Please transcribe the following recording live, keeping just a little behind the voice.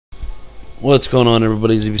What's going on,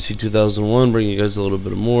 everybody? ZBC 2001 bringing you guys a little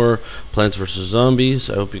bit more Plants vs. Zombies.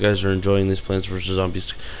 I hope you guys are enjoying these Plants vs.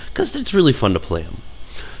 Zombies because it's really fun to play them.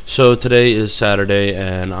 So today is Saturday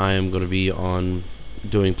and I am going to be on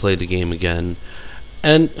doing Play the Game again,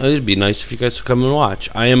 and it'd be nice if you guys would come and watch.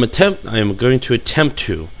 I am going to attempt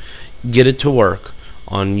to get it to work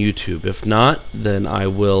on YouTube. If not, then I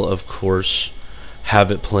will of course have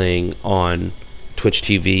it playing on Twitch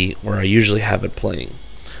TV where I usually have it playing.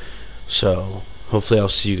 So hopefully I'll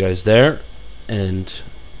see you guys there, and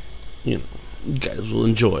you guys will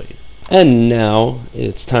enjoy. And now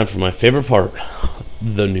it's time for my favorite part,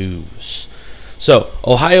 the news. So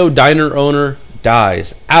Ohio diner owner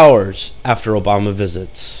dies hours after Obama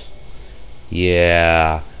visits.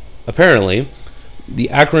 Yeah, apparently the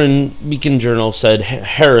Akron Beacon Journal said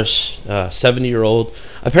Harris, 70-year-old,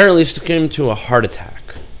 apparently succumbed to a heart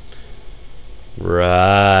attack.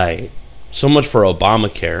 Right. So much for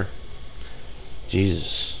Obamacare.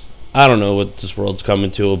 Jesus. I don't know what this world's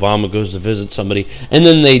coming to. Obama goes to visit somebody and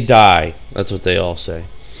then they die. That's what they all say.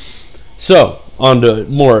 So, on to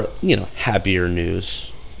more, happier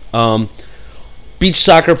news. Beach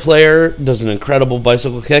soccer player does an incredible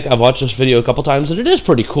bicycle kick. I've watched this video a couple times and it is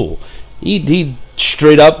pretty cool. He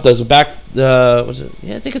straight up does a back,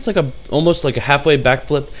 I think it's like almost like a halfway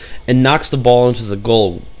backflip and knocks the ball into the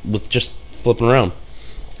goal with just flipping around.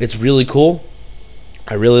 It's really cool.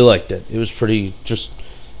 I really liked it. It was pretty just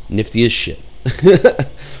nifty as shit.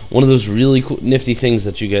 One of those really cool, nifty things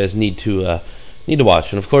that you guys need to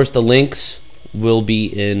watch. And of course, the links will be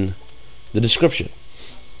in the description.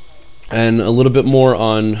 And a little bit more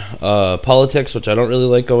on politics, which I don't really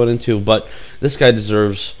like going into, but this guy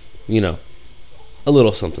deserves, a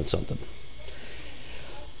little something something.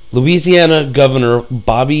 Louisiana Governor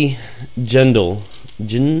Bobby Jindal,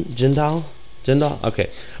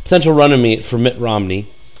 okay, potential running mate for Mitt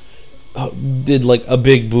Romney, did like a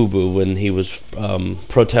big boo-boo when he was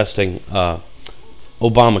protesting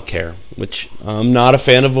Obamacare, which I'm not a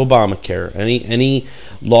fan of Obamacare. Any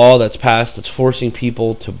law that's passed that's forcing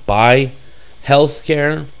people to buy health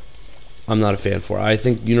care, I'm not a fan for. I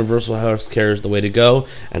think universal health care is the way to go,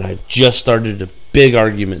 and I've just started a big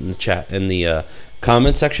argument in the chat, in the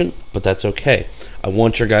comment section, but that's okay. I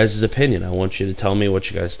want your guys' opinion. I want you to tell me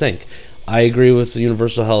what you guys think. I agree with the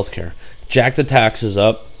universal health care. Jack the taxes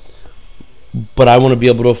up, but I want to be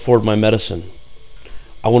able to afford my medicine.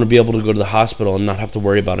 I want to be able to go to the hospital and not have to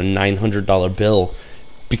worry about a $900 bill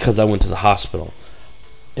because I went to the hospital.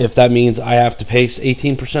 If that means I have to pay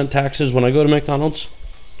 18% taxes when I go to McDonald's,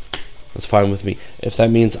 that's fine with me. If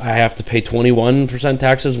that means I have to pay 21%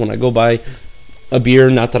 taxes when I go buy a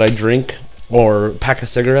beer, not that I drink, or a pack of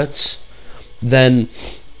cigarettes, then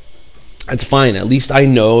it's fine. At least I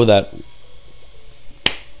know that,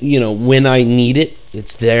 when I need it,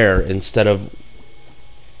 it's there, instead of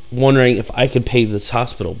wondering if I could pay this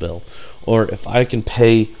hospital bill or if I can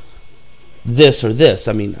pay this or this.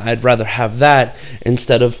 I mean, I'd rather have that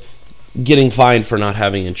instead of getting fined for not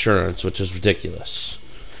having insurance, which is ridiculous.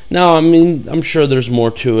 Now, I mean, I'm sure there's more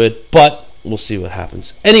to it, but we'll see what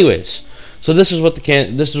happens. Anyways, so this is what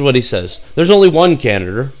he says. There's only one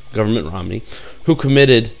candidate, Government Romney, who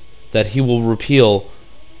committed that he will repeal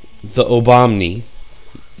the Obamni.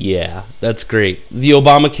 Yeah, that's great. The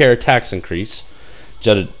Obamacare tax increase.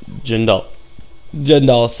 Jindal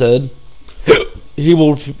said he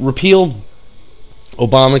will repeal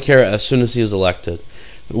Obamacare as soon as he is elected.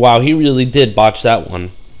 Wow, he really did botch that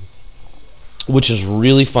one, which is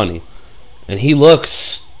really funny. And he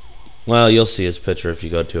looks, well, you'll see his picture if you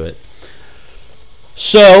go to it.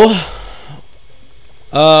 So,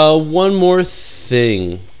 one more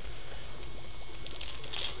thing.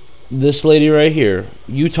 This lady right here,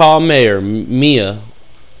 Utah Mayor Mia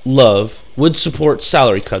Love, would support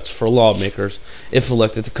salary cuts for lawmakers if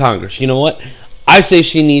elected to Congress. You know what? I say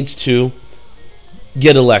she needs to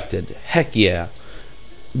get elected. Heck yeah.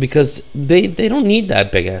 Because they don't need that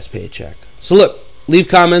big-ass paycheck. So look, leave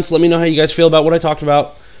comments. Let me know how you guys feel about what I talked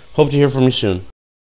about. Hope to hear from you soon.